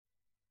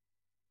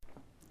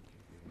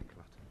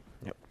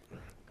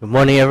Good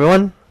morning,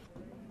 everyone.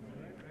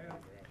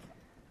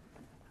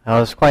 I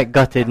was quite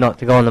gutted not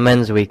to go on the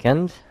men's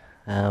weekend,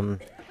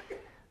 but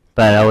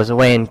I was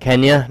away in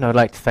Kenya, and I would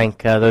like to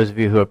thank those of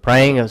you who are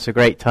praying. It was a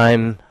great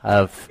time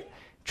of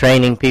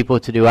training people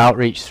to do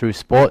outreach through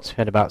sports. We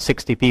had about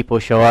 60 people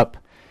show up,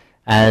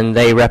 and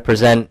they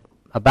represent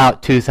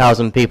about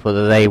 2,000 people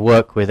that they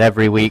work with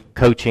every week,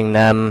 coaching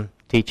them,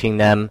 teaching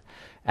them,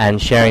 and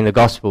sharing the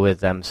gospel with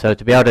them. So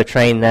to be able to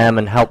train them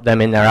and help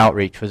them in their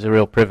outreach was a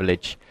real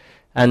privilege.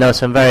 And there were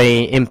some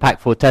very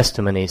impactful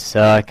testimonies.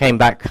 So I came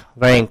back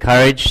very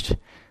encouraged,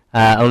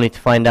 only to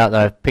find out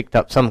that I've picked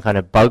up some kind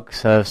of bug.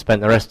 So I've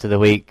spent the rest of the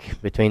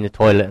week between the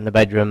toilet and the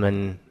bedroom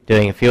and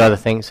doing a few other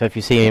things. So if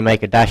you see me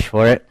make a dash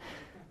for it,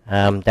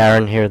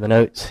 Darren, here are the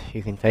notes.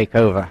 You can take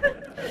over.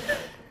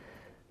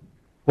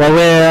 Well,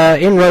 we're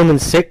in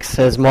Romans 6,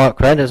 as Mark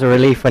read, as a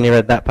relief when he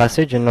read that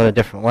passage and not a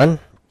different one.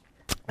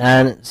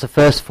 And it's the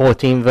first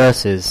 14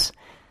 verses.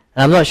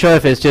 I'm not sure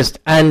if it's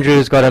just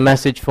Andrew's got a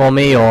message for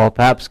me or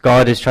perhaps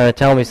God is trying to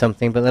tell me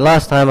something, but the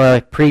last time I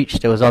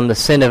preached it was on the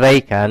sin of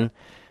Achan,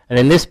 and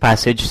in this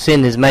passage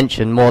sin is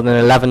mentioned more than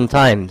 11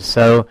 times.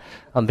 So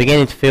I'm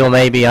beginning to feel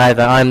maybe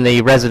either I'm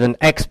the resident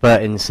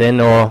expert in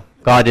sin or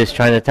God is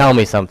trying to tell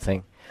me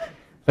something.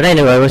 But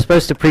anyway, we're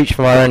supposed to preach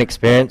from our own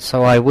experience,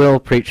 so I will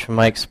preach from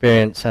my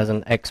experience as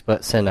an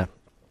expert sinner.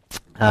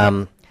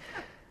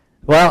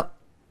 Well,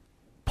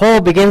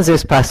 Paul begins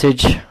this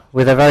passage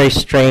with a very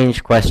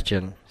strange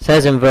question. It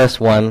says in verse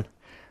 1,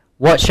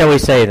 "What shall we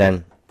say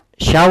then?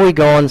 Shall we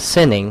go on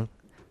sinning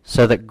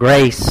so that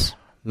grace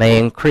may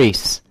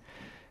increase?"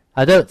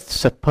 I don't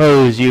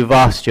suppose you've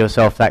asked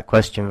yourself that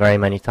question very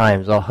many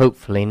times, or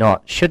hopefully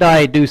not. Should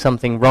I do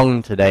something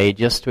wrong today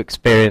just to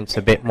experience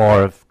a bit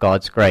more of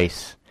God's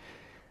grace?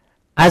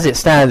 As it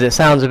stands, it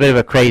sounds a bit of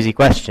a crazy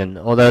question,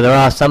 although there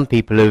are some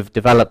people who've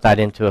developed that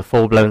into a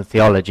full-blown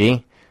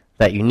theology,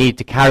 that you need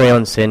to carry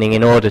on sinning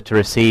in order to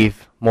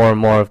receive more and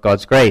more of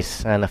God's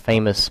grace. And a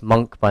famous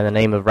monk by the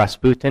name of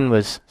Rasputin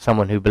was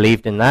someone who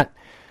believed in that.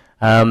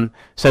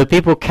 So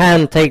people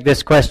can take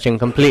this question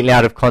completely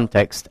out of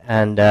context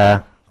and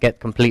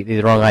get completely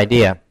the wrong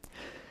idea.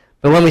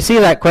 But when we see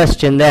that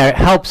question there, it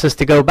helps us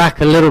to go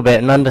back a little bit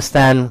and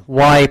understand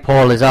why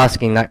Paul is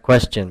asking that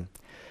question.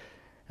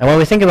 And when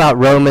we think about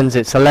Romans,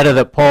 it's a letter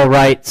that Paul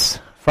writes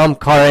from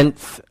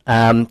Corinth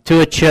to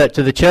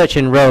the church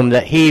in Rome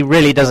that he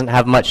really doesn't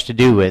have much to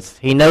do with.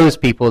 He knows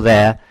people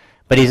there,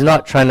 but he's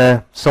not trying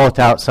to sort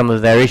out some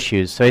of their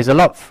issues. So he's a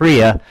lot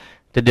freer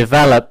to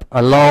develop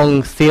a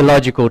long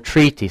theological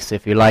treatise,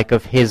 if you like,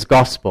 of his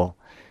gospel.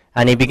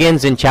 And he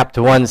begins in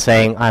chapter 1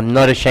 saying, "I'm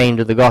not ashamed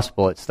of the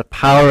gospel. It's the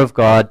power of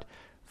God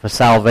for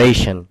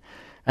salvation."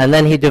 And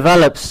then he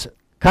develops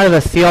kind of a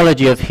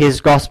theology of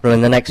his gospel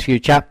in the next few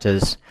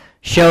chapters,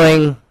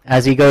 showing,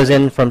 as he goes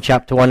in from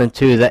chapter 1 and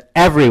 2, that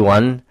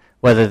everyone,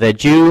 whether they're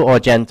Jew or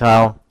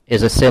Gentile,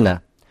 is a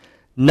sinner.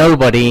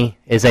 Nobody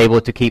is able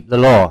to keep the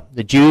law.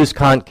 The Jews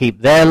can't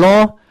keep their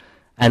law,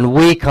 and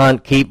we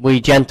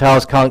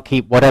Gentiles can't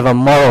keep whatever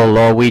moral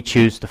law we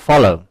choose to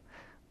follow,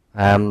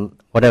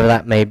 whatever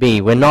that may be.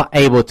 We're not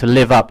able to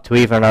live up to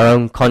even our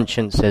own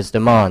conscience's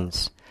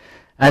demands.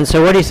 And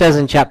so what he says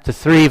in chapter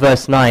 3,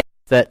 verse 9,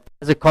 that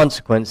as a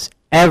consequence,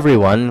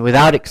 everyone,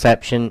 without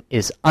exception,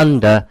 is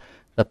under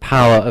the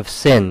power of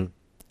sin.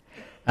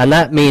 And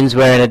that means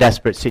we're in a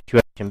desperate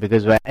situation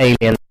because we're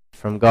alienated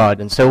from God.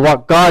 And so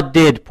what God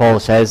did, Paul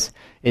says,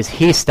 is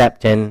he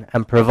stepped in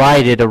and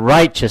provided a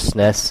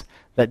righteousness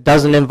that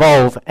doesn't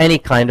involve any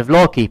kind of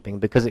law keeping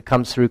because it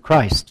comes through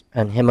Christ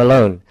and him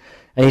alone.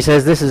 And he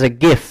says this is a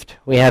gift.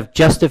 We have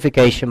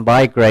justification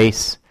by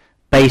grace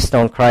based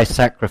on Christ's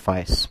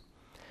sacrifice.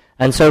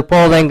 And so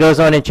Paul then goes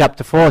on in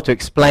chapter 4 to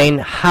explain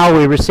how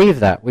we receive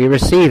that. We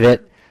receive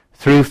it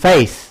through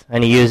faith.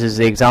 And he uses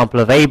the example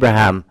of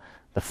Abraham,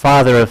 the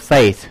father of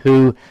faith,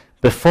 who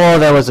before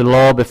there was a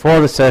law,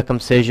 before the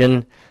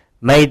circumcision,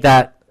 made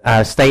that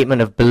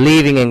statement of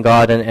believing in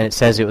God, and it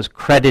says it was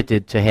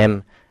credited to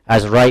him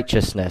as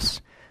righteousness.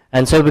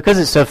 And so because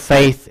it's of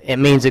faith, it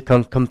means it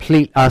can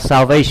our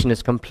salvation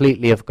is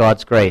completely of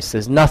God's grace.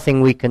 There's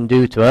nothing we can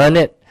do to earn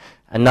it,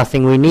 and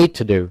nothing we need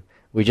to do.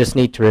 We just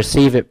need to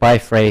receive it by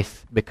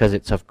faith because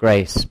it's of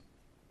grace.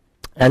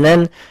 And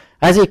then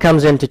as he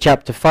comes into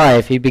chapter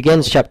 5, he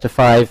begins chapter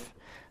 5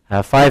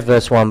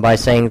 verse 1 by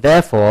saying,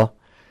 "Therefore,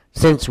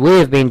 since we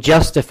have been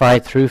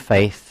justified through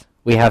faith,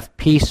 we have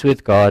peace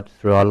with God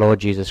through our Lord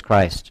Jesus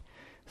Christ,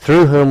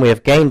 through whom we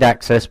have gained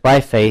access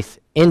by faith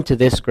into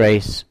this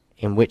grace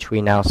in which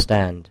we now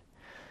stand."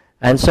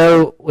 And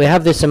so we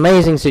have this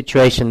amazing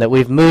situation that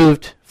we've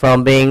moved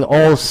from being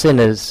all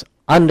sinners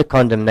under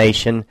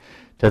condemnation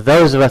to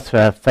those of us who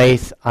have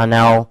faith are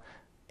now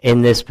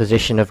in this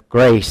position of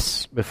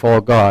grace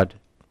before God,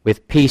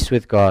 with peace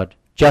with God,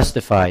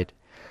 justified.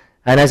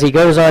 And as he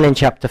goes on in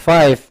chapter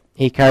 5,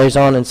 he carries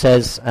on and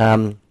says,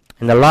 in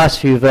the last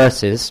few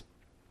verses,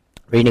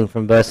 reading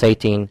from verse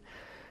 18,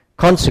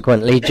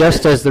 "Consequently,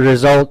 just as the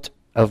result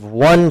of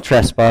one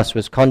trespass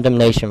was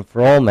condemnation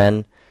for all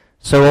men,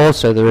 so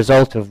also the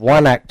result of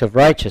one act of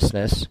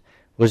righteousness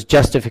was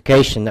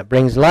justification that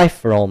brings life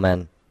for all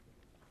men.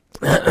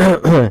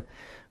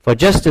 For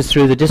just as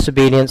through the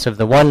disobedience of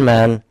the one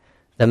man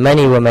the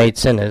many were made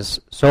sinners,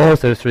 so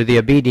also through the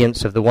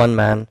obedience of the one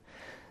man,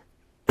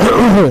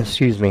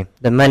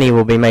 the many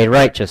will be made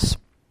righteous.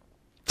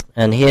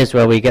 And here's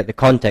where we get the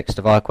context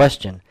of our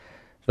question.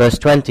 Verse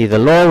 20, the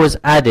law was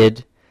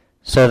added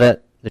so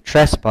that the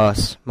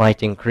trespass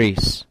might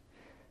increase.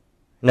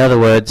 In other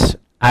words,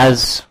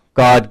 as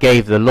God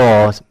gave the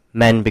law,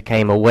 men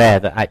became aware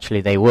that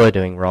actually they were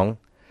doing wrong.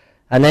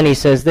 And then he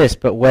says this,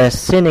 but where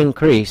sin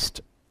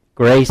increased,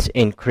 grace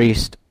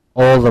increased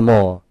all the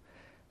more,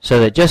 so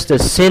that just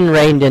as sin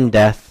reigned in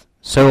death,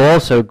 so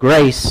also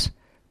grace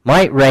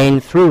might reign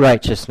through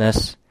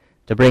righteousness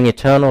to bring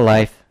eternal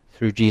life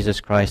through Jesus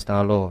Christ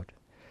our Lord.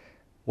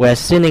 Where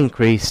sin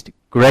increased,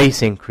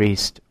 grace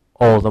increased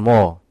all the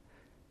more.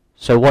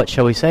 So what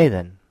shall we say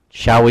then?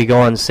 Shall we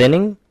go on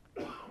sinning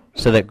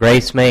so that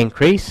grace may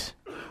increase?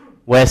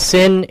 Where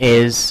sin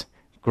is,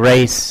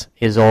 grace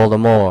is all the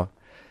more.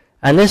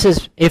 And this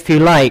is, if you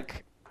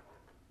like,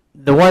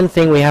 the one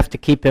thing we have to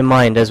keep in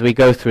mind as we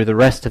go through the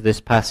rest of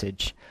this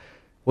passage.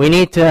 We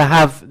need to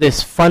have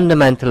this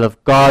fundamental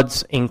of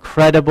God's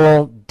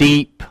incredible,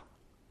 deep,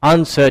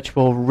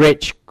 unsearchable,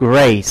 rich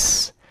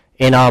grace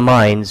in our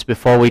minds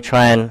before we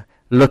try and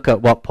look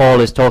at what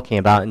Paul is talking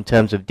about in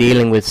terms of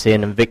dealing with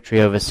sin and victory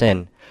over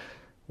sin.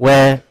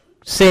 Where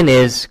sin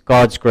is,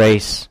 God's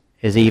grace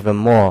is even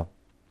more.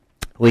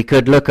 We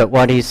could look at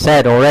what he's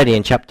said already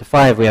in chapter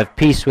 5. We have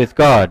peace with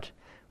God.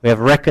 We have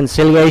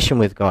reconciliation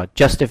with God,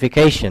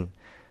 justification,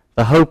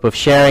 the hope of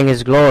sharing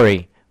his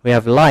glory. We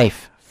have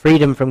life,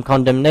 freedom from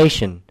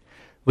condemnation.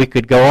 We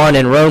could go on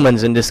in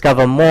Romans and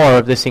discover more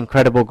of this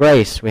incredible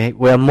grace.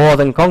 We're more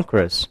than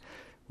conquerors.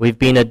 We've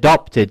been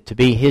adopted to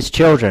be his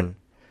children.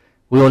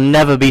 We will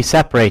never be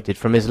separated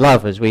from his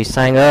love, as we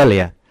sang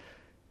earlier.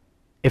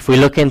 If we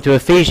look into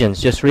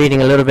Ephesians, just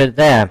reading a little bit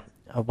there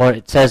of what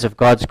it says of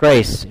God's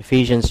grace,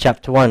 Ephesians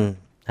chapter 1.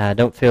 I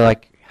don't feel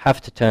like I have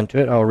to turn to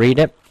it. I'll read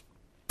it.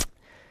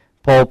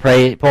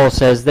 Paul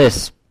says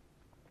this,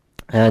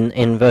 and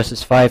in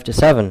verses 5 to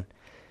 7,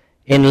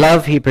 in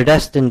love he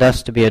predestined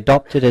us to be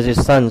adopted as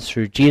his sons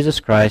through Jesus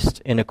Christ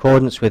in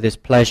accordance with his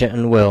pleasure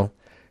and will,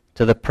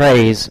 to the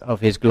praise of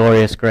his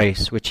glorious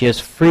grace, which he has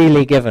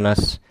freely given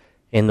us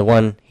in the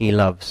one he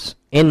loves.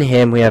 In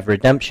him we have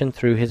redemption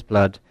through his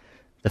blood,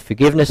 the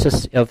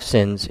forgiveness of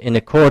sins, in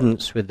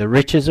accordance with the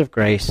riches of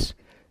grace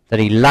that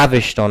he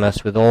lavished on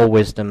us with all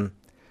wisdom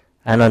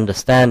and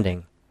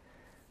understanding.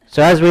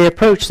 So as we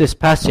approach this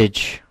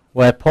passage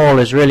where Paul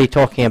is really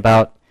talking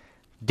about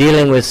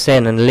dealing with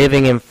sin and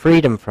living in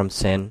freedom from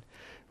sin,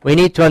 we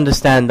need to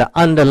understand that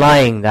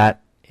underlying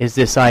that is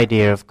this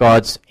idea of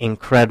God's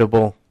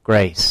incredible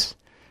grace.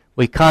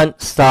 We can't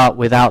start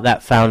without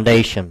that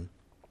foundation.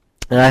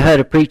 And I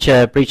heard a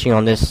preacher preaching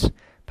on this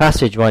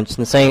passage once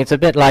and saying it's a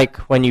bit like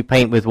when you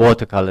paint with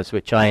watercolors,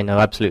 which I know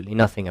absolutely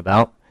nothing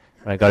about.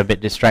 I got a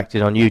bit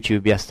distracted on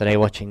YouTube yesterday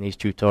watching these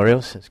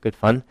tutorials. It's good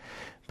fun.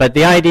 But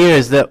the idea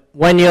is that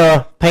when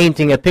you're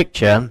painting a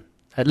picture,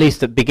 at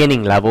least at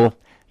beginning level,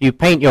 you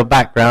paint your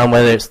background,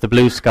 whether it's the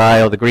blue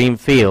sky or the green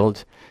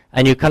field,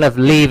 and you kind of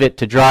leave it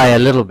to dry a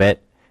little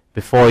bit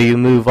before you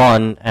move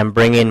on and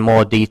bring in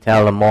more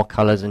detail and more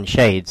colors and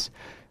shades.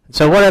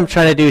 So what I'm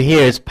trying to do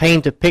here is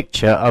paint a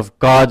picture of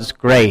God's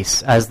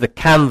grace as the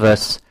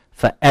canvas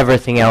for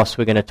everything else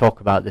we're going to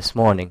talk about this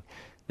morning.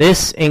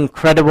 This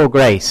incredible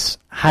grace,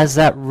 has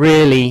that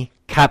really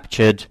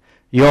captured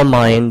your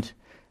mind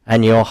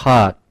and your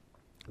heart?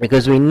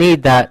 Because we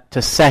need that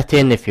to set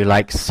in, if you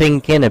like,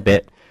 sink in a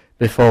bit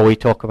before we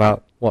talk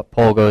about what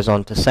Paul goes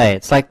on to say.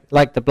 It's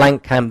like the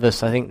blank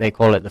canvas, I think they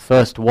call it the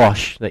first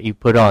wash that you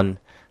put on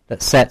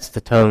that sets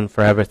the tone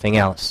for everything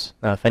else.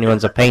 Now, if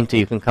anyone's a painter,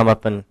 you can come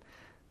up and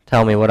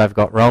tell me what I've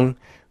got wrong.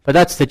 But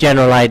that's the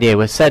general idea.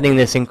 We're setting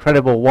this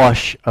incredible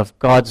wash of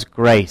God's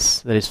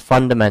grace that is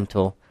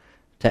fundamental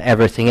to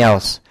everything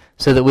else,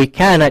 so that we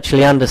can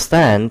actually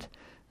understand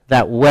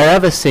that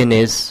wherever sin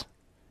is,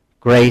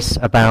 grace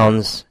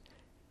abounds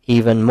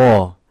even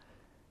more.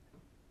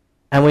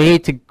 And we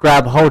need to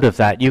grab hold of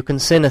that. You can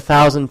sin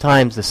 1,000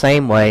 times the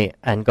same way,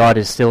 and God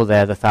is still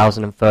there the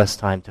 1,001st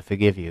time to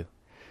forgive you.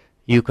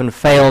 You can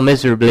fail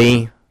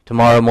miserably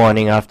tomorrow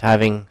morning after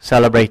having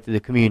celebrated the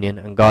communion,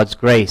 and God's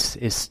grace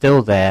is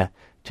still there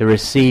to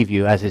receive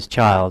you as his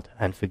child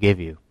and forgive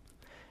you.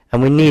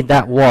 And we need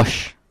that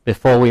wash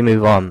before we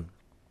move on.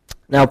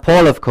 Now,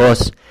 Paul, of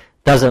course,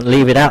 doesn't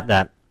leave it at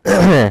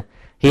that.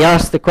 He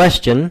asks the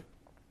question,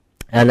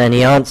 and then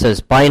he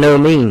answers, by no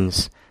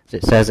means, as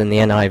it says in the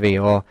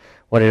NIV, or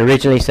what it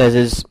originally says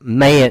is,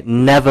 may it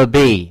never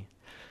be.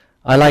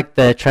 I like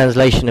the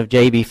translation of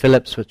J.B.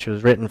 Phillips, which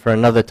was written for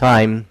another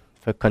time,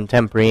 for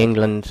contemporary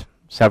England,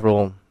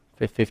 several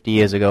 50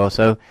 years ago or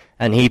so,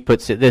 and he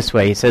puts it this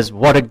way. He says,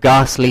 what a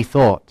ghastly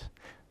thought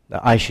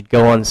that I should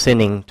go on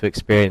sinning to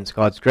experience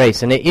God's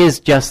grace. And it is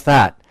just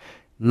that.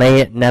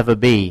 May it never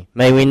be.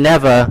 May we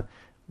never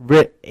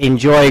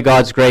enjoy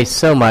God's grace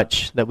so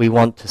much that we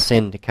want to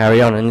sin to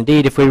carry on. And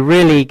indeed, if we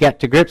really get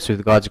to grips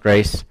with God's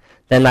grace,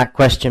 then that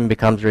question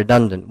becomes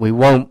redundant. We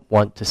won't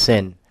want to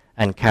sin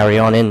and carry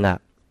on in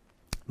that.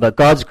 But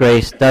God's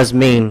grace does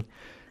mean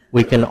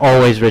we can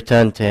always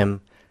return to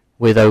him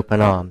with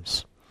open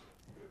arms.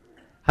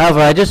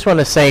 However, I just want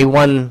to say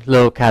one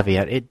little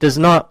caveat. It does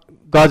not,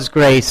 God's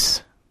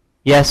grace,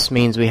 yes,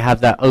 means we have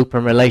that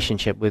open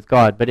relationship with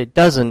God, but it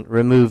doesn't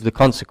remove the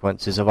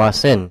consequences of our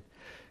sin.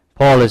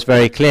 Paul is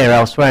very clear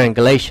elsewhere in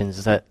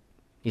Galatians that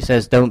he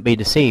says, don't be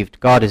deceived.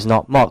 God is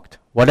not mocked.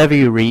 Whatever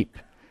you reap,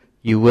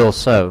 you will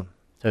sow.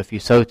 So if you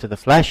sow to the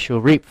flesh,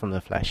 you'll reap from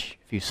the flesh.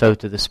 If you sow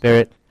to the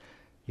Spirit,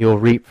 you'll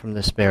reap from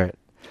the Spirit.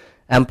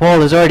 And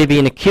Paul has already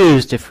been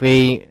accused, if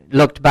we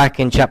looked back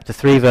in chapter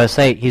 3, verse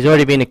 8, he's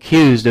already been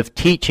accused of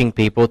teaching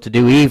people to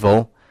do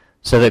evil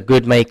so that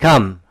good may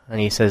come. And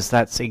he says,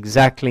 that's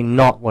exactly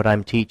not what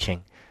I'm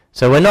teaching.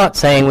 So we're not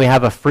saying we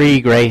have a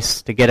free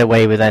grace to get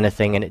away with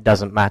anything and it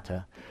doesn't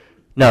matter.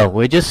 No,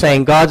 we're just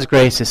saying God's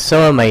grace is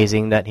so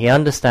amazing that he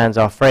understands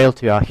our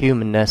frailty, our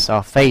humanness,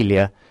 our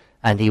failure,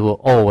 and he will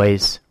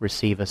always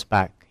receive us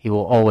back. He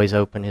will always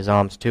open his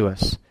arms to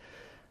us.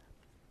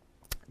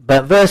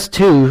 But verse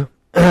 2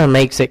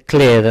 makes it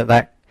clear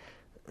that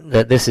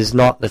this is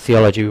not the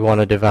theology we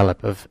want to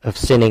develop of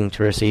sinning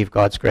to receive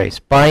God's grace.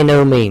 By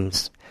no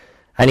means.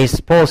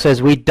 And Paul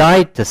says we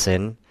died to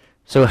sin,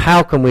 so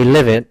how can we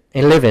live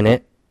in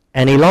it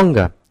any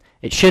longer?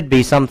 It should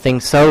be something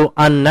so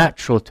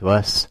unnatural to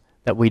us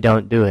that we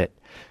don't do it.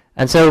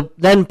 And so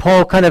then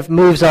Paul kind of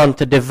moves on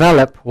to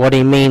develop what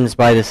he means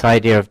by this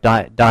idea of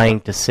dying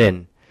to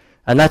sin.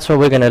 And that's what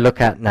we're going to look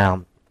at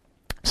now.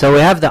 So we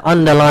have the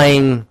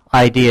underlying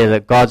idea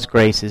that God's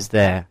grace is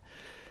there.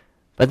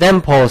 But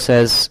then Paul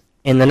says,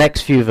 in the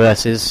next few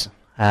verses,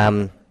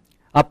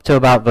 up to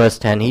about verse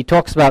 10, he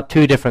talks about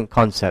two different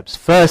concepts.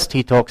 First,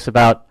 he talks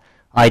about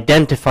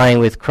identifying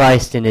with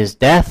Christ in his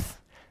death,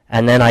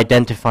 and then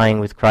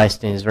identifying with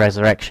Christ in his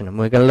resurrection. And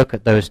we're going to look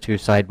at those two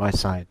side by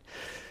side.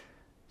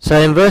 So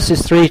in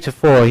verses 3 to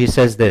 4, he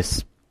says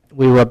this,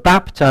 we were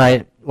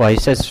baptized, well, he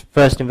says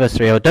first in verse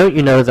 3, or don't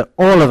you know that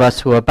all of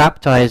us who were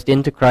baptized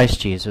into Christ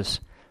Jesus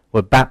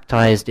were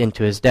baptized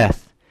into his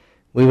death?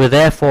 We were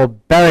therefore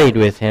buried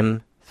with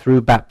him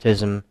through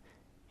baptism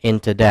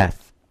into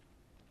death.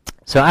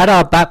 So at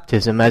our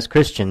baptism as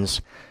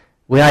Christians,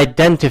 we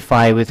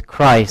identify with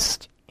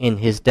Christ in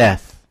his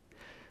death.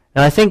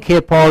 And I think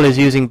here Paul is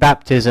using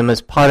baptism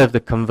as part of the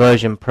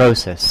conversion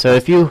process. So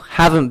if you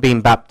haven't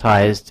been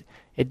baptized,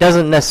 it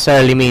doesn't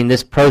necessarily mean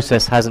this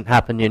process hasn't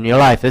happened in your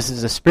life. This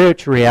is a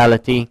spiritual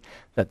reality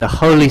that the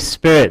Holy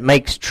Spirit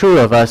makes true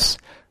of us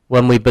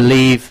when we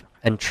believe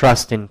and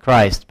trust in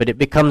Christ. But it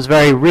becomes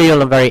very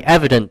real and very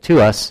evident to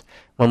us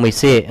when we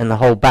see it in the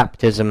whole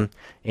baptism,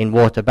 in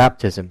water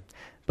baptism.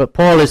 But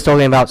Paul is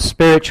talking about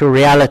spiritual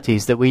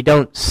realities that we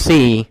don't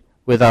see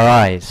with our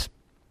eyes.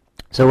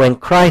 So when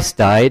Christ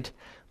died,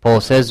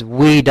 Paul says,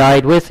 we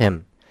died with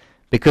him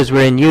because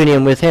we're in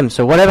union with him.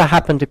 So whatever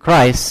happened to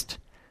Christ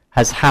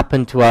has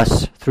happened to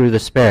us through the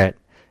Spirit.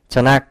 It's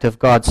an act of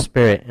God's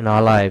Spirit in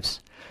our lives.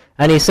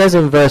 And he says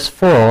in verse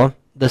 4,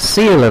 the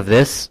seal of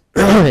this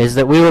is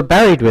that we were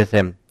buried with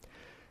him.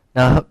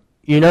 Now,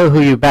 you know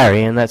who you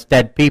bury, and that's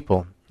dead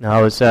people. Now,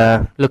 I was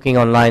looking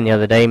online the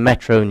other day,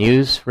 Metro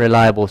News,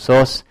 reliable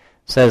source,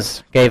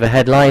 gave a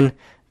headline,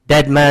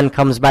 dead man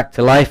comes back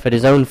to life at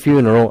his own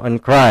funeral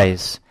and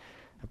cries.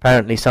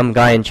 Apparently some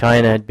guy in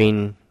China had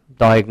been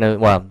diagnosed,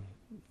 well,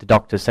 the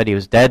doctor said he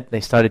was dead.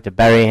 They started to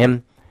bury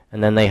him,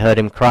 and then they heard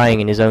him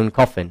crying in his own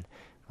coffin.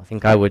 I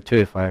think I would too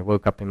if I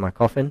woke up in my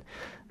coffin.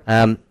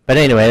 But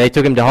anyway, they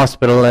took him to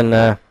hospital, and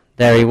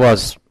there he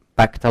was,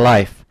 back to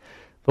life.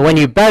 But when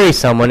you bury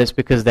someone, it's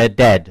because they're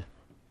dead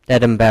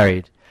and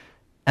buried.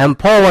 And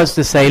Paul wants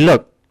to say,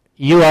 look,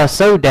 you are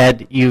so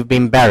dead, you've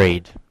been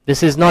buried.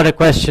 This is not a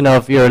question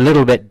of you're a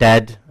little bit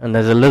dead and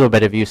there's a little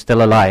bit of you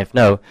still alive.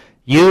 No,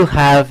 you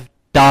have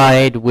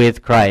died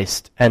with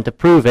Christ. And to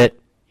prove it,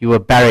 you were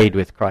buried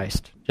with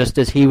Christ, just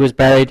as he was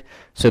buried.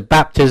 So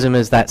baptism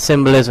is that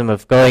symbolism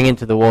of going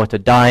into the water,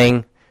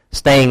 dying,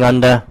 staying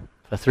under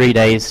for 3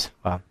 days,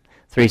 well,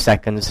 3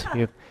 seconds.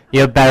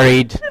 You're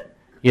buried,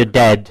 you're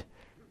dead,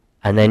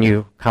 and then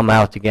you come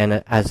out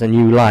again as a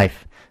new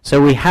life. So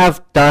we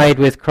have died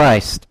with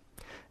Christ.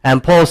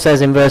 And Paul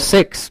says in verse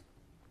 6,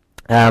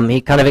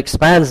 he kind of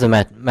expands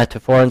the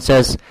metaphor and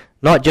says,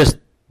 not just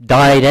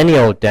died any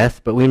old death,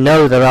 but we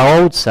know that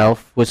our old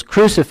self was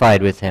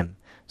crucified with him,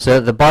 so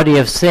that the body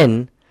of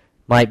sin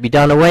might be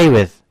done away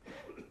with.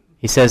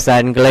 He says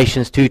that in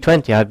Galatians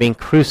 2:20, I've been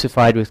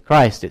crucified with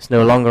Christ. It's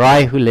no longer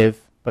I who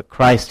live, but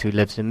Christ who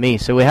lives in me.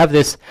 So we have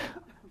this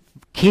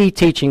key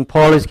teaching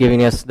Paul is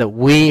giving us that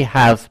we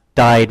have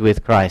died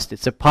with Christ.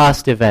 It's a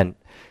past event.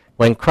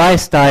 When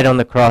Christ died on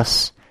the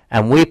cross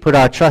and we put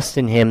our trust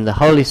in him, the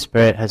Holy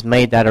Spirit has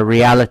made that a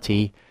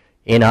reality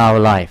in our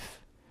life.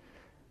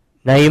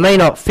 Now you may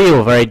not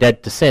feel very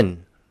dead to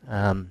sin.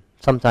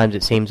 Sometimes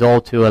it seems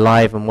all too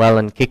alive and well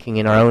and kicking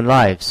in our own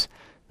lives.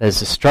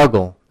 There's a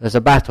struggle, there's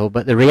a battle,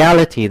 but the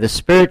reality, the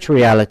spiritual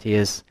reality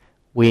is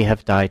we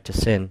have died to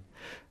sin.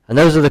 And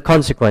those are the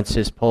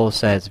consequences, Paul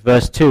says.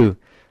 Verse 2,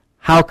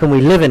 how can we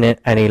live in it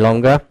any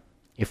longer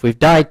if we've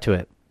died to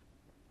it?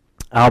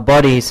 Our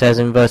body, he says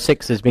in verse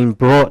 6, has been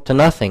brought to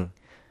nothing.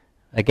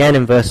 Again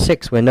in verse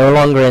 6, we're no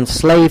longer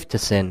enslaved to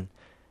sin.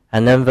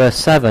 And then verse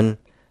 7,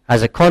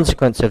 as a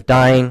consequence of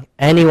dying,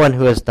 anyone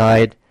who has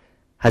died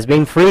has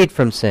been freed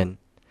from sin.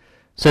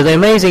 So the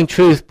amazing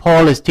truth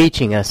Paul is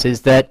teaching us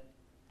is that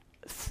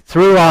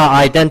through our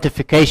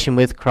identification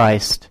with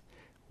Christ,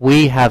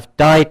 we have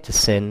died to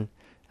sin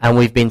and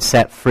we've been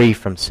set free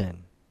from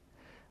sin.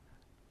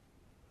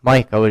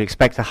 Mike, I would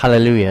expect a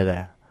hallelujah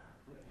there.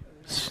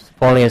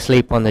 Falling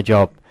asleep on the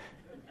job.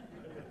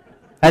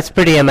 That's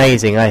pretty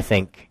amazing, I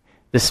think.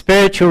 The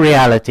spiritual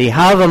reality,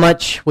 however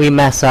much we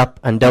mess up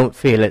and don't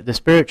feel it, the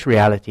spiritual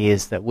reality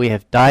is that we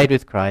have died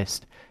with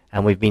Christ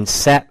and we've been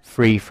set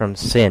free from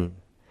sin.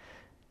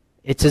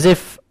 It's as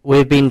if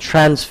we've been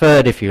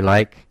transferred, if you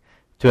like,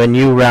 to a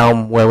new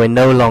realm where we're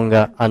no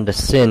longer under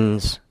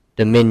sin's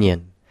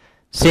dominion.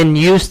 Sin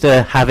used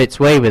to have its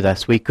way with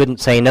us. We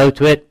couldn't say no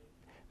to it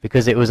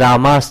because it was our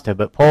master.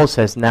 But Paul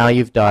says, now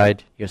you've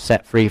died, you're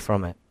set free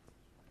from it.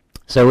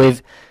 So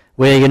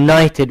we're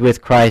united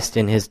with Christ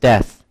in his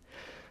death.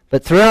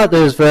 But throughout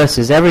those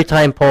verses, every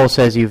time Paul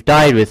says you've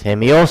died with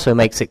him, he also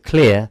makes it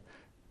clear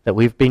that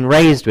we've been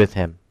raised with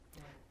him.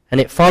 And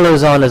it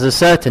follows on as a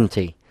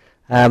certainty.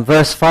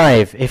 Verse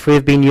 5, if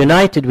we've been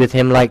united with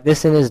him like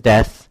this in his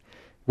death,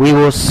 we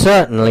will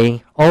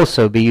certainly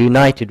also be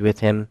united with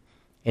him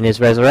in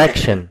his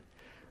resurrection.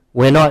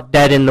 We're not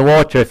dead in the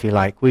water, if you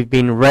like. We've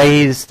been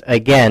raised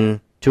again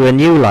to a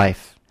new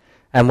life.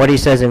 And what he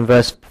says in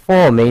verse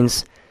 4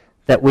 means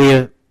that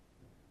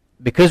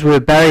because we were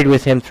buried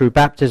with him through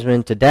baptism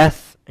into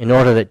death, in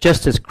order that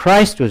just as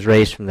Christ was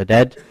raised from the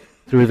dead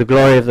through the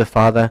glory of the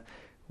Father,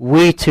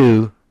 we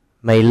too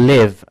may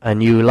live a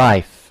new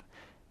life.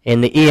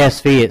 In the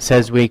ESV it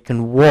says we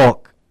can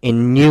walk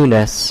in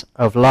newness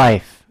of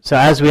life. So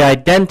as we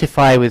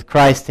identify with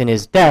Christ in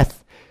his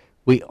death,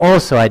 we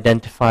also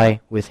identify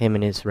with him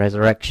in his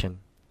resurrection.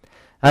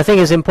 I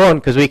think it's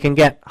important because we can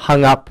get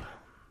hung up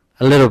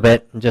a little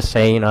bit and just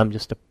say, I'm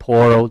just a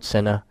poor old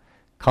sinner,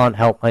 can't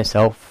help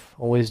myself,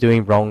 always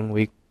doing wrong.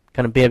 We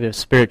kind of be a bit of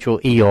spiritual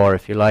Eeyore,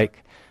 if you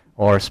like,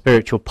 or a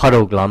spiritual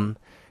puddle glum.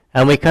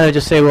 And we kind of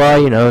just say,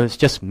 well, it's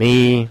just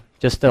me,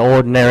 just an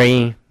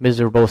ordinary,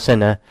 miserable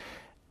sinner.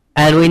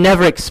 And we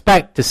never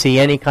expect to see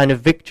any kind of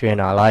victory in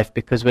our life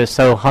because we're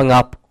so hung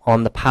up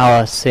on the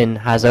power sin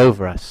has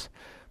over us.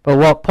 But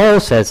what Paul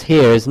says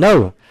here is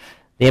no.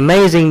 The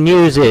amazing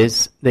news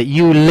is that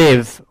you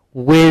live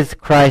with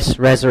Christ's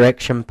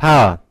resurrection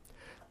power.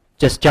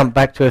 Just jump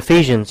back to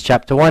Ephesians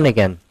chapter 1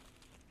 again.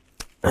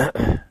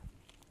 I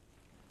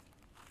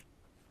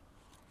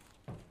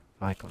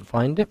can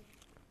find it.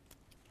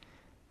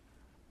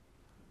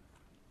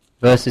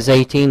 Verses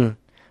 18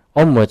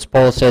 onwards,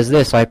 Paul says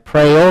this, I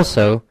pray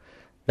also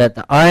that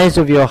the eyes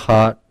of your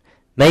heart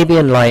may be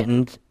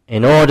enlightened,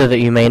 in order that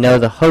you may know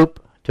the hope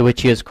to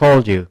which he has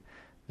called you,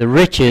 the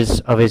riches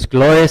of his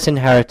glorious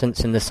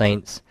inheritance in the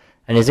saints,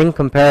 and his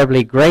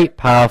incomparably great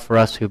power for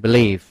us who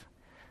believe.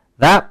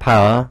 That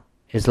power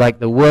is like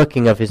the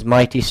working of his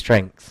mighty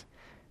strength,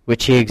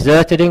 which he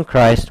exerted in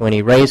Christ when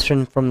he raised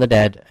him from the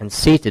dead and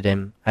seated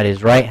him at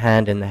his right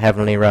hand in the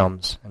heavenly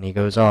realms. And he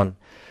goes on.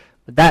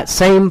 But that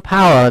same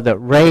power that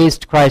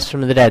raised Christ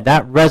from the dead,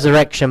 that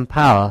resurrection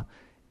power,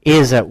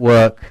 is at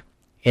work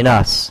in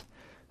us.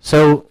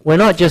 So we're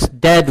not just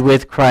dead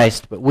with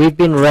Christ, but we've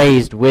been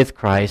raised with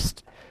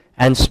Christ,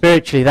 and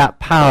spiritually that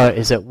power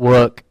is at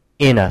work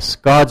in us,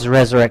 God's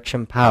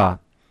resurrection power.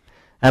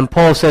 And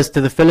Paul says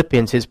to the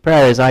Philippians, his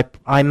prayer is,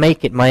 I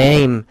make it my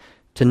aim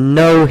to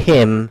know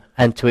him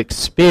and to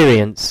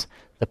experience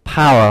the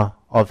power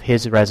of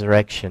his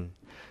resurrection.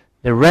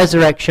 The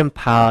resurrection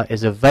power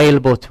is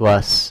available to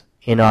us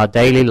in our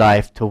daily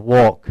life to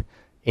walk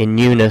in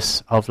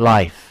newness of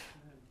life.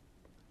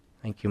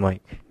 Thank you,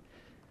 Mike.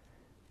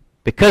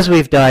 Because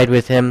we've died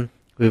with him,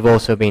 we've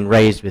also been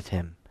raised with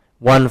him.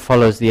 One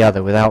follows the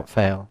other without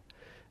fail.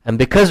 And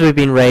because we've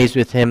been raised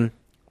with him,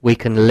 we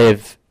can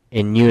live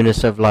in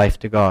newness of life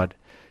to God.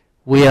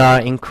 We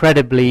are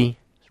incredibly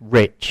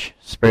rich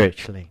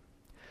spiritually.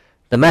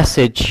 The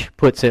Message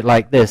puts it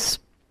like this: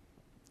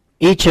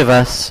 each of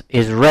us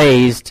is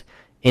raised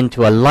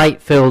into a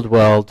light-filled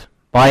world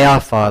by our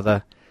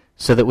Father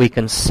so that we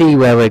can see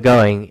where we're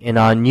going in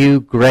our new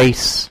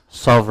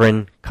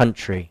grace-sovereign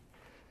country.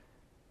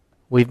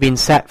 We've been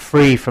set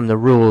free from the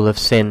rule of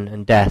sin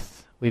and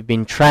death. We've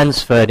been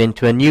transferred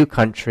into a new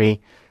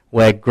country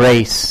where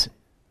grace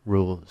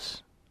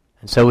rules.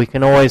 And so we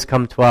can always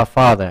come to our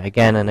Father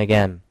again and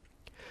again.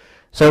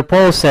 So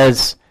Paul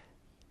says,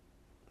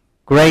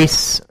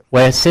 grace,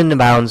 where sin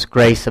abounds,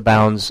 grace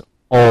abounds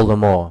all the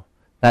more.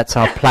 That's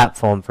our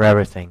platform for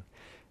everything.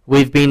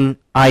 We've been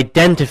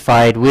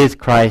identified with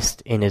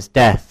Christ in his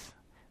death.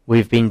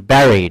 We've been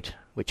buried,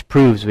 which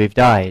proves we've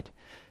died.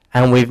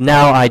 And we've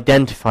now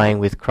identifying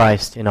with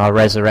Christ in our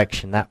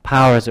resurrection. That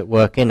power is at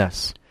work in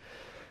us.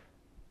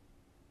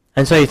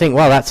 And so you think,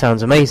 well, that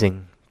sounds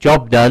amazing.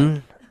 Job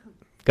done,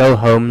 go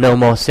home, no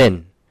more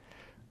sin.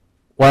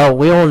 Well,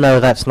 we all know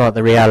that's not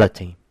the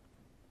reality.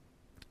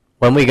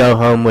 When we go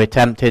home, we're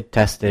tempted,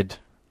 tested,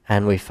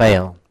 and we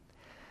fail.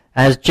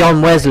 As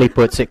John Wesley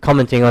puts it,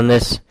 commenting on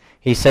this,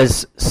 he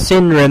says,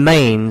 sin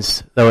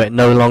remains though it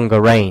no longer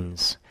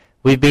reigns.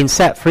 We've been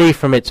set free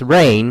from its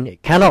reign.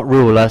 It cannot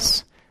rule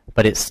us,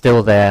 but it's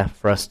still there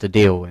for us to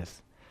deal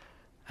with.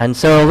 And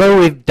so although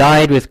we've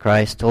died with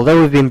Christ,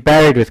 although we've been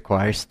buried with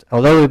Christ,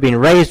 although we've been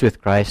raised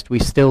with Christ, we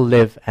still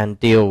live and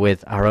deal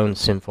with our own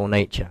sinful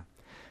nature.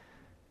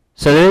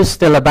 So there is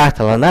still a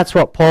battle, and that's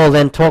what Paul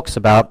then talks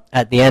about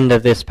at the end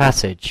of this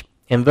passage.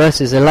 In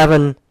verses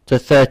 11 to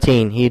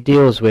 13, he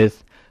deals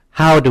with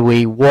how do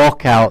we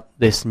walk out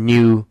this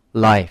new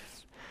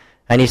life.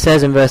 And he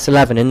says in verse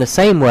 11, in the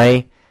same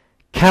way,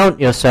 count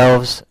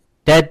yourselves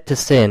dead to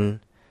sin,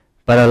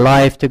 but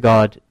alive to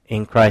God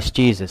in Christ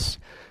Jesus.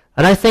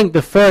 And I think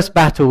the first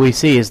battle we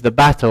see is the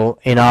battle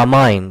in our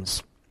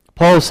minds.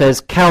 Paul says,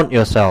 count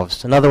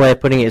yourselves. Another way of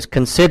putting it is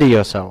consider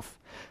yourself.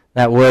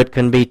 That word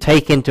can be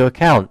take into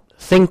account,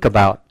 think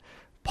about,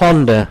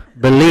 ponder,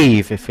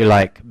 believe, if you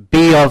like,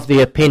 be of the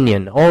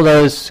opinion. All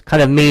those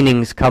kind of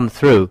meanings come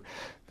through.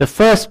 The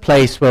first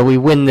place where we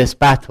win this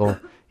battle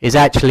is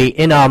actually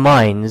in our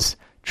minds,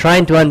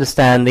 trying to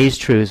understand these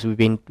truths.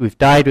 We've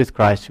died with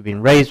Christ, we've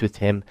been raised with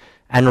him,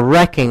 and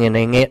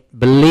reckoning it,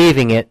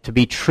 believing it to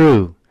be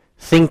true,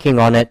 thinking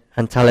on it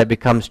until it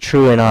becomes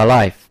true in our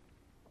life.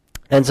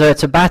 And so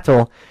it's a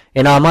battle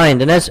in our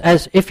mind. And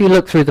as if you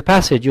look through the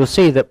passage, you'll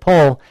see that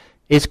Paul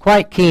is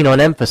quite keen on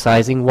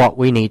emphasizing what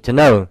we need to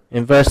know.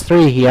 In verse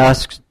 3 he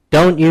asks,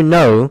 don't you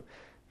know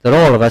that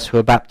all of us who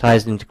are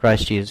baptized into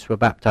Christ Jesus were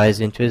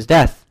baptized into his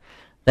death?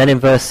 Then in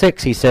verse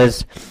 6 he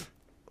says,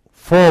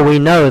 for we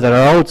know that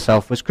our old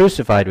self was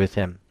crucified with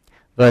him.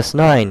 Verse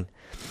 9,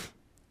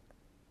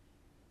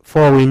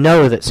 for we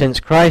know that since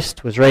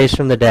Christ was raised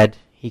from the dead,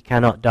 he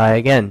cannot die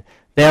again.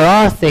 There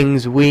are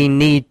things we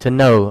need to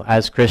know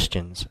as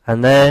Christians,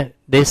 and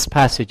this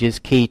passage is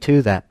key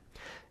to that.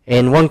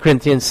 In 1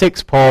 Corinthians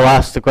 6, Paul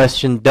asks the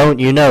question, don't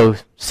you know,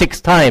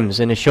 6 times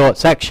in a short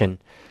section.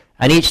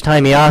 And each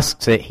time he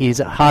asks it,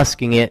 he's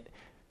asking it,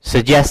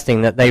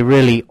 suggesting that they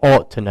really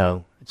ought to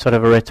know. It's sort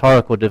of a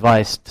rhetorical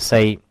device to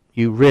say,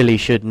 you really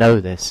should know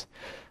this.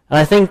 And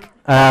I think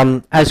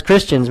as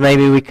Christians,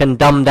 maybe we can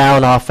dumb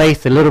down our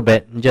faith a little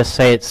bit and just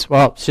say it's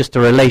just a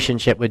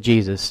relationship with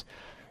Jesus.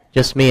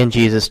 Just me and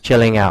Jesus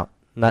chilling out.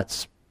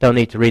 And don't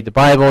need to read the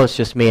Bible, it's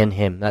just me and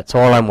him. That's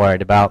all I'm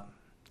worried about.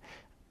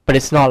 But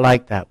it's not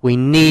like that. We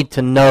need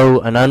to know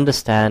and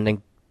understand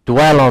and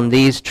dwell on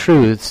these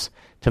truths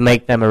to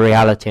make them a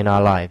reality in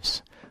our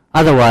lives.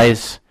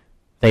 Otherwise,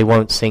 they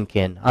won't sink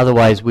in.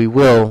 Otherwise, we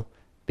will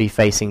be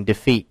facing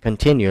defeat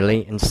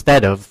continually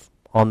instead of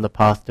on the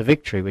path to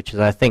victory, which is,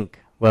 I think,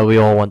 where we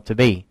all want to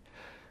be.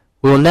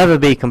 We will never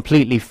be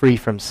completely free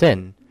from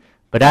sin.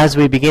 But as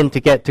we begin to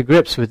get to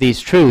grips with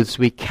these truths,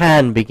 we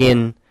can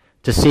begin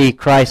to see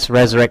Christ's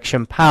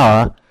resurrection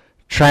power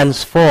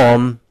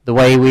transform the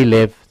way we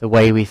live, the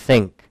way we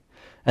think.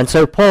 And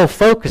so Paul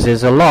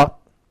focuses a lot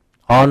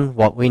on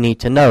what we need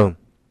to know.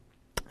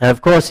 And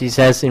of course, he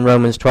says in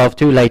Romans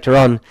 12:2 later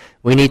on,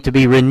 we need to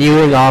be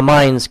renewing our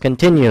minds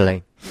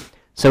continually.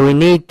 So we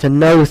need to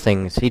know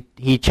things.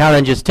 He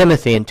challenges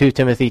Timothy in 2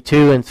 Timothy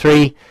 2 and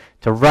 3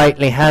 to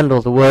rightly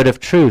handle the word of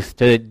truth,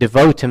 to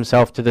devote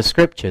himself to the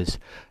scriptures.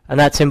 And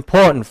that's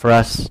important for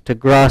us to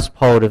grasp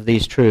hold of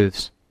these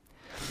truths.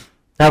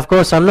 Now, of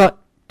course, I'm not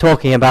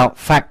talking about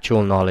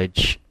factual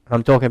knowledge.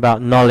 I'm talking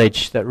about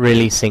knowledge that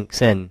really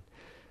sinks in.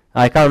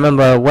 I can't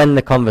remember when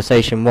the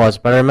conversation was,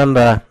 but I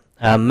remember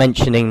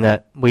mentioning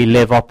that we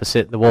live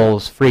opposite the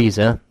Walls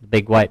freezer, the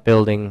big white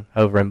building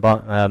over in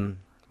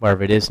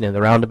wherever it is, near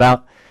the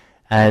roundabout.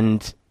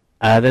 And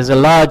there's a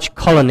large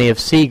colony of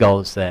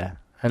seagulls there.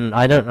 And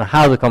I don't know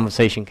how the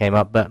conversation came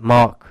up, but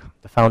Mark,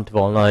 the fount of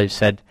all knowledge,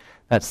 said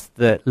that's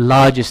the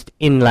largest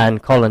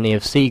inland colony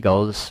of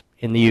seagulls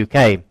in the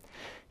UK.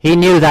 He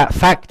knew that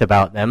fact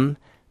about them,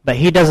 but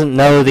he doesn't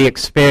know the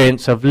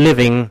experience of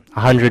living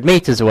 100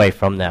 meters away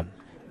from them,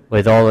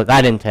 with all that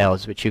that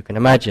entails, which you can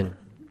imagine.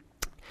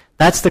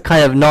 That's the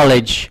kind of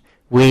knowledge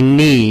we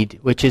need,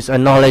 which is a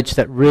knowledge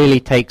that really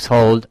takes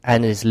hold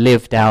and is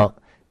lived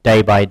out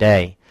day by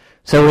day.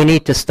 So we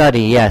need to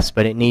study, yes,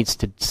 but it needs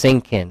to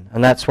sink in.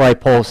 And that's why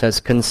Paul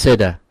says,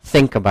 consider,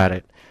 think about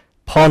it,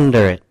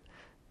 ponder it,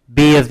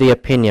 be of the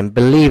opinion,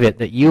 believe it,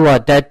 that you are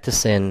dead to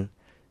sin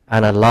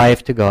and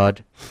alive to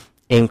God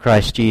in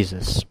Christ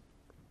Jesus.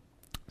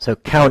 So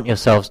count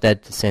yourselves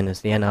dead to sin, as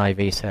the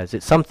NIV says.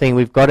 It's something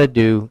we've got to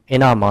do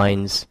in our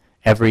minds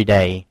every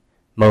day,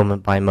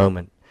 moment by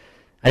moment.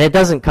 And it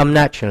doesn't come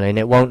naturally, and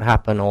it won't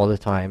happen all the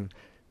time,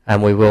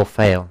 and we will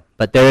fail.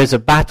 But there is a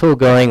battle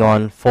going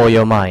on for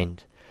your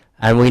mind.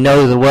 And we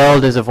know the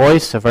world is a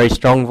voice, a very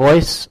strong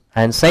voice,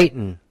 and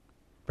Satan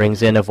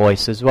brings in a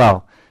voice as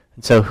well.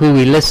 And so who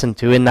we listen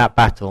to in that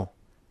battle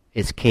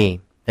is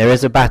key. There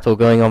is a battle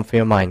going on for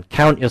your mind.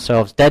 Count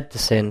yourselves dead to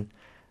sin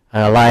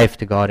and alive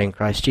to God in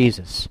Christ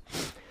Jesus.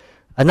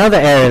 Another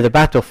area of the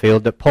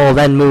battlefield that Paul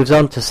then moves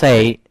on to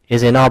say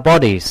is in our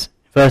bodies.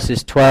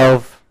 Verses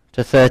 12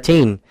 to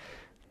 13.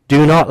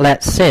 Do not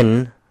let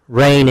sin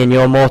reign in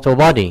your mortal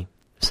body,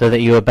 so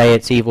that you obey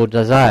its evil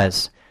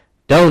desires.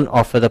 Don't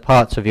offer the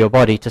parts of your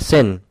body to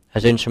sin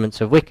as instruments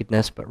of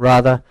wickedness, but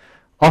rather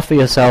Offer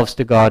yourselves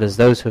to God as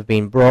those who have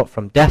been brought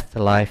from death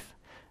to life,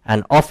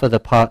 and offer the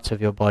parts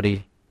of your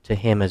body to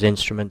him as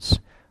instruments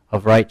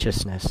of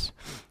righteousness.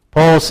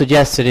 Paul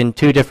suggests it in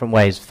two different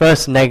ways.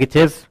 First,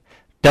 negative,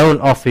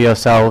 don't offer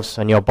yourselves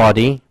and your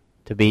body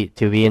to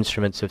be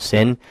instruments of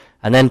sin.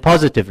 And then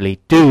positively,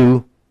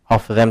 do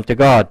offer them to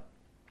God.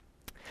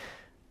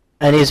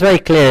 And it's very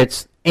clear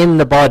it's in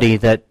the body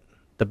that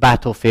the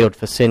battlefield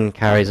for sin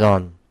carries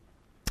on.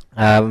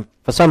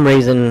 For some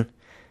reason,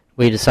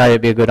 we decided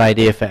it'd be a good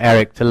idea for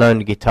Eric to learn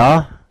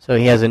guitar. So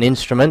he has an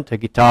instrument, a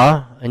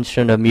guitar,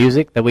 instrument of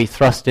music that we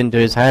thrust into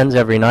his hands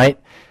every night.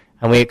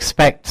 And we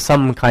expect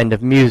some kind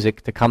of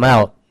music to come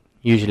out,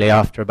 usually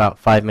after about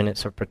 5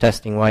 minutes of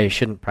protesting why you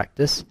shouldn't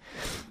practice.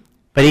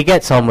 But he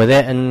gets on with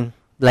it, and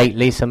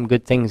lately some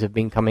good things have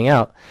been coming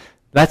out.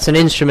 That's an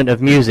instrument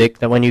of music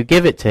that when you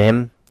give it to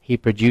him, he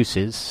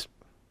produces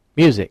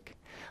music.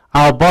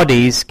 Our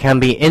bodies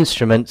can be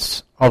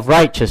instruments of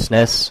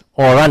righteousness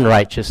or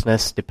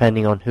unrighteousness,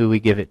 depending on who we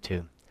give it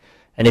to.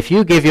 And if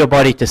you give your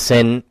body to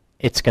sin,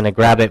 it's going to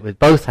grab it with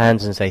both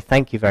hands and say,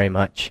 thank you very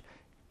much,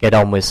 get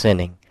on with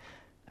sinning.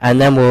 And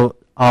then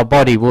our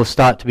body will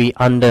start to be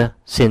under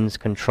sin's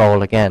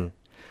control again.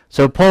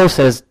 So Paul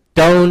says,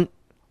 don't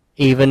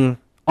even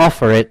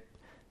offer it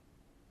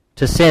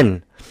to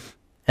sin.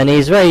 And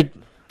he's very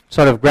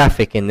sort of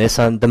graphic in this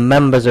on the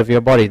members of your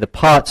body, the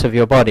parts of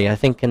your body. I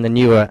think in the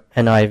newer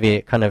NIV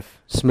it kind of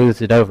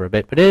smooths it over a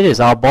bit, but it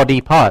is our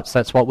body parts.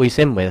 That's what we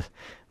sin with.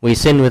 We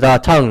sin with our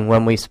tongue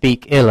when we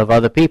speak ill of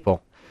other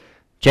people.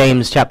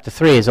 James chapter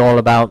 3 is all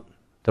about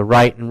the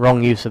right and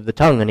wrong use of the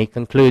tongue, and he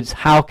concludes,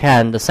 how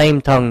can the same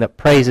tongue that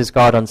praises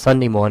God on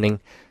Sunday morning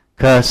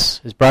curse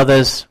his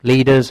brothers,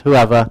 leaders,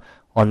 whoever,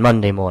 on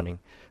Monday morning?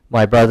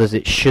 My brothers,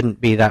 it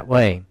shouldn't be that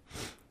way.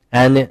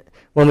 And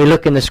when we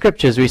look in the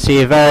scriptures, we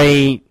see a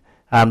very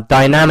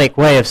dynamic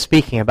way of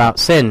speaking about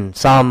sin.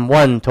 Psalm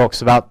 1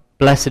 talks about,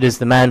 blessed is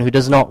the man who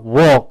does not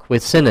walk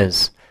with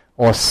sinners,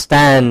 or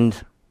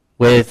stand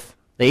with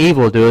the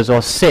evildoers,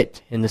 or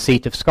sit in the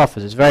seat of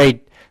scoffers. It's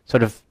very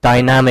sort of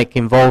dynamic,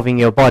 involving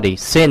your body.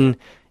 Sin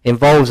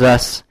involves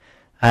us,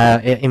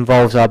 it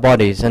involves our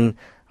bodies. And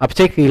I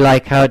particularly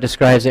like how it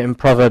describes it in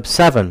Proverbs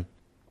 7.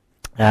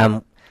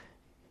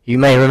 You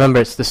may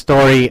remember it's the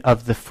story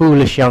of the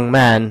foolish young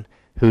man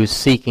who's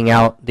seeking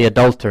out the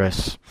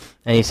adulteress.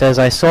 And he says,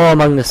 I saw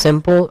among the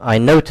simple, I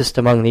noticed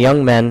among the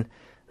young men,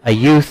 a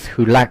youth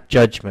who lacked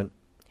judgment.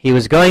 He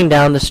was going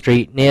down the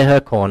street near her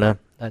corner,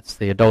 that's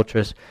the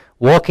adulteress,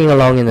 walking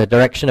along in the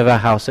direction of her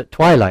house at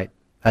twilight,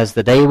 as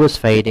the day was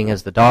fading,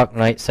 as the dark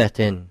night set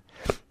in.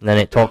 And then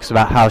it talks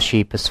about how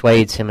she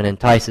persuades him and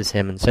entices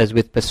him, and says,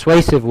 with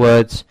persuasive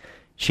words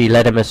she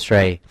led him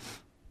astray.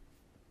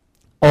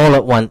 All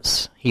at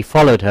once he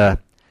followed her,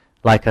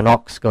 like an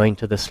ox going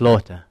to the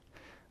slaughter.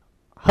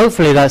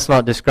 Hopefully that's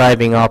not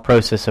describing our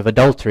process of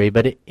adultery,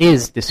 but it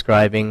is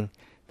describing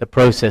the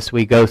process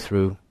we go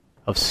through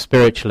of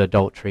spiritual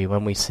adultery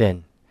when we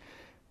sin.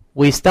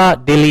 We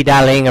start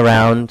dilly-dallying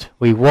around,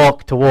 we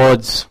walk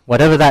towards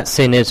whatever that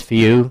sin is for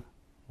you,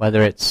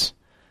 whether it's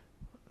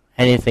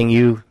anything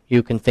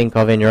you can think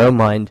of in your own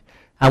mind,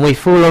 and we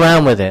fool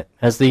around with it,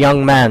 as the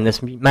young man,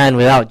 this man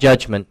without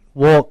judgment,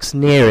 walks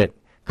near it,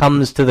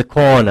 comes to the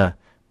corner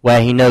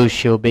where he knows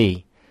she'll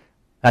be.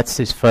 That's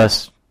his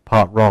first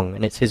part wrong,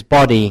 and it's his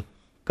body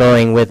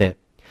going with it.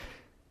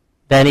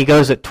 Then he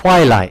goes at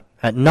twilight,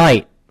 at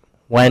night,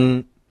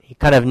 when he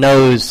kind of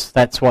knows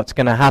that's what's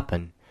going to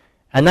happen.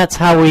 And that's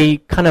how we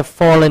kind of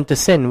fall into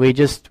sin. We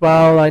just,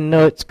 well, I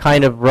know it's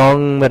kind of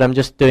wrong, but I'm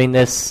just doing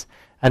this.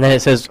 And then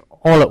it says,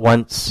 all at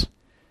once,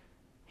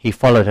 he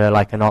followed her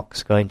like an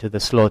ox going to the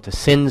slaughter.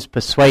 Sin's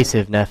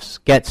persuasiveness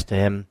gets to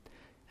him,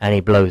 and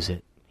he blows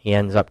it. He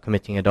ends up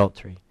committing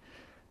adultery.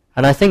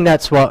 And I think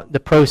that's what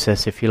the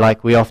process, if you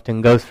like, we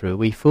often go through.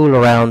 We fool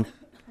around,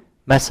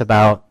 mess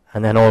about,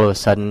 and then all of a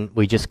sudden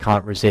we just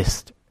can't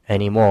resist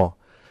anymore.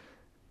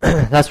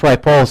 That's why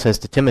Paul says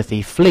to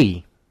Timothy,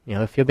 flee. You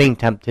know, if you're being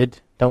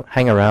tempted, don't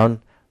hang around,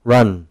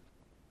 run.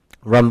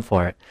 Run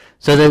for it.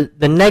 So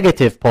the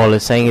negative Paul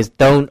is saying is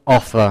don't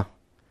offer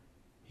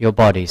your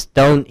bodies.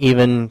 Don't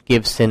even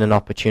give sin an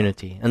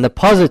opportunity. And the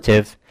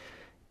positive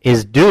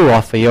is do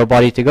offer your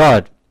body to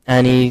God.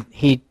 And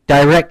he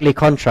directly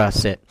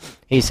contrasts it.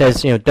 He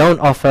says, don't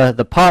offer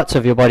the parts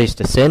of your bodies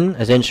to sin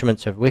as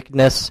instruments of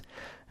wickedness.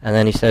 And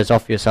then he says,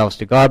 offer yourselves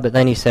to God. But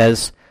then he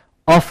says,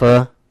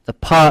 offer the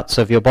parts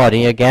of your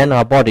body, again,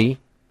 our body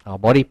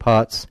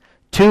parts,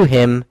 to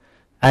him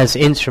as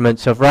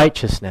instruments of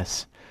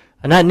righteousness.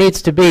 And that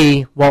needs to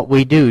be what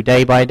we do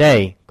day by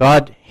day.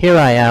 God, here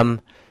I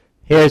am.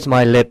 Here's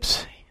my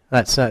lips.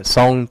 That's that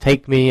song,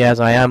 Take Me As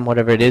I Am,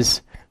 whatever it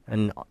is.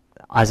 And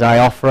as I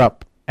offer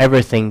up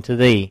everything to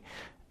thee.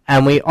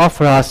 And we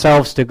offer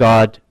ourselves to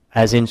God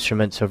as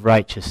instruments of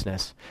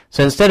righteousness.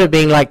 So instead of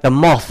being like the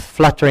moth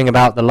fluttering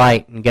about the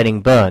light and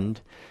getting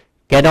burned,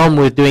 get on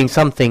with doing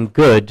something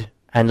good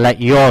and let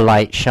your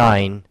light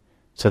shine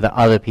so that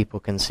other people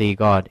can see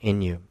God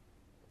in you.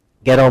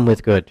 Get on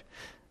with good.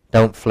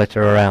 Don't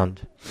flitter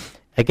around.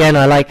 Again,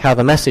 I like how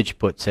the Message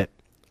puts it.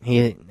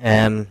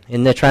 In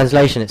the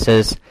translation it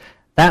says,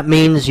 that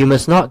means you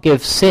must not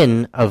give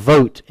sin a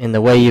vote in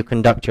the way you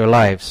conduct your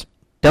lives.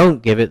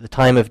 Don't give it the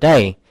time of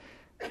day.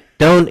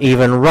 Don't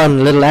even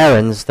run little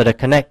errands that are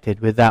connected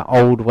with that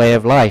old way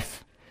of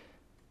life.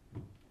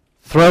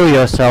 Throw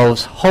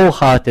yourselves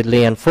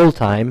wholeheartedly and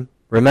full-time,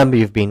 remember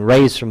you've been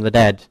raised from the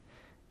dead,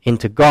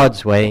 into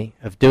God's way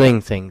of doing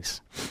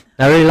things.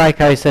 I really like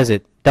how he says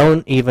it.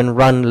 Don't even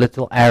run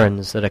little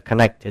errands that are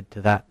connected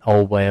to that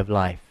old way of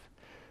life.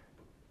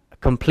 A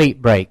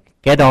complete break.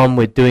 Get on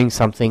with doing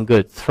something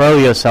good. Throw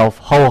yourself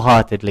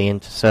wholeheartedly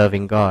into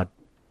serving God.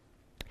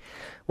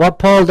 What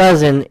Paul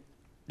does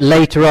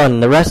later on,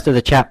 the rest of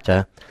the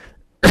chapter,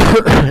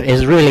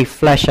 is really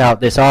flesh out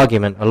this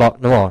argument a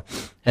lot more.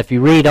 If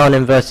you read on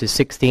in verses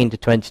 16 to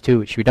 22,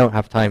 which we don't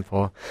have time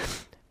for,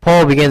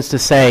 Paul begins to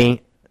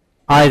say,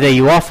 either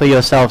you offer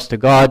yourselves to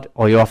God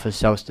or you offer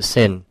yourselves to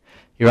sin.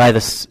 You're either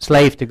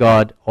slave to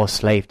God or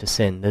slave to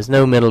sin. There's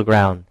no middle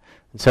ground.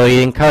 And so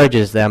he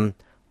encourages them,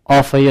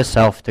 offer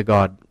yourself to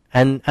God.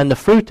 And the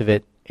fruit of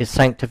it is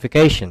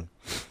sanctification.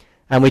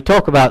 And we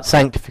talk about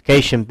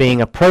sanctification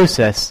being a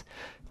process,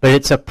 but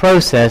it's a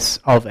process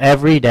of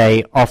every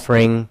day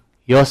offering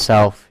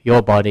yourself,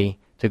 your body,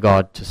 to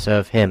God to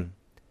serve him.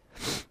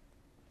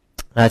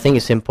 And I think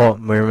it's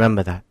important we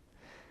remember that.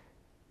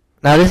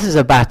 Now this is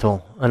a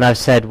battle, and I've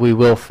said we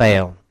will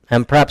fail.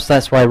 And perhaps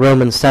that's why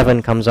Romans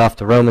 7 comes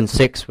after Romans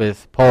 6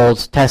 with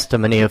Paul's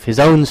testimony of his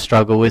own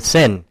struggle with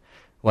sin,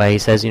 where he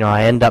says,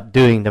 I end up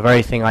doing the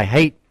very thing I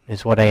hate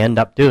is what I end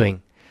up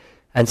doing.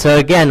 And so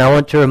again, I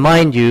want to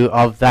remind you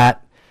of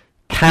that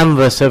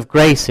canvas of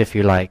grace, if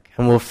you like.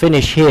 And we'll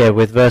finish here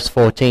with verse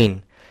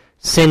 14.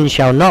 Sin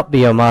shall not be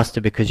your master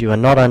because you are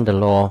not under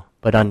law,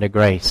 but under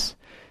grace.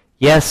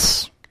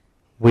 Yes,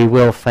 we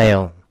will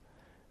fail.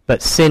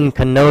 But sin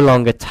can no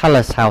longer tell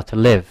us how to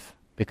live,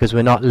 because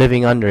we're not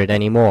living under it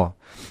anymore.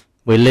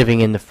 We're living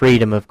in the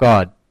freedom of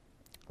God.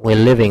 We're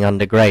living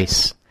under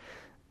grace.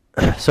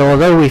 So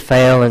although we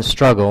fail and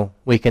struggle,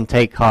 we can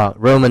take heart.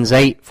 Romans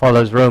 8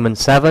 follows Romans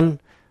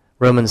 7.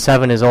 Romans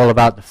 7 is all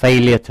about the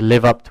failure to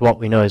live up to what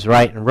we know is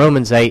right. And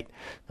Romans 8,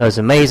 those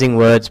amazing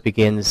words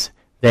begins,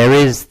 there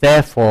is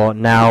therefore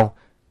now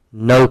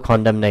no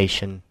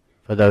condemnation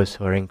for those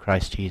who are in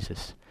Christ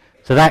Jesus.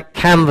 So that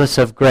canvas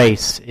of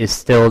grace is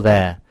still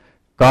there.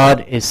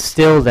 God is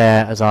still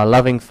there as our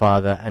loving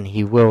Father, and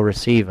he will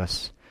receive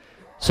us.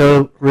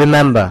 So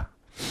remember,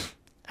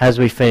 as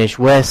we finish,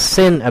 where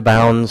sin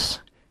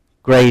abounds,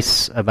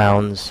 grace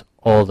abounds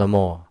all the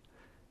more.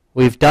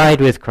 We've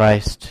died with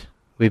Christ.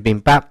 We've been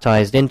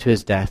baptized into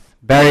his death,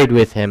 buried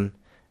with him,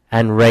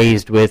 and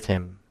raised with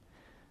him.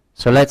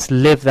 So let's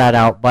live that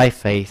out by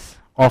faith,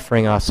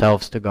 offering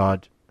ourselves to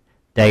God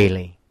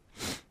daily,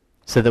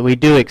 so that we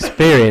do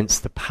experience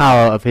the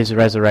power of his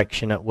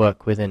resurrection at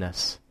work within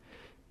us.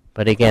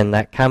 But again,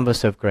 that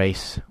canvas of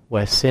grace,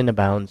 where sin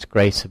abounds,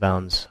 grace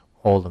abounds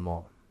all the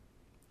more.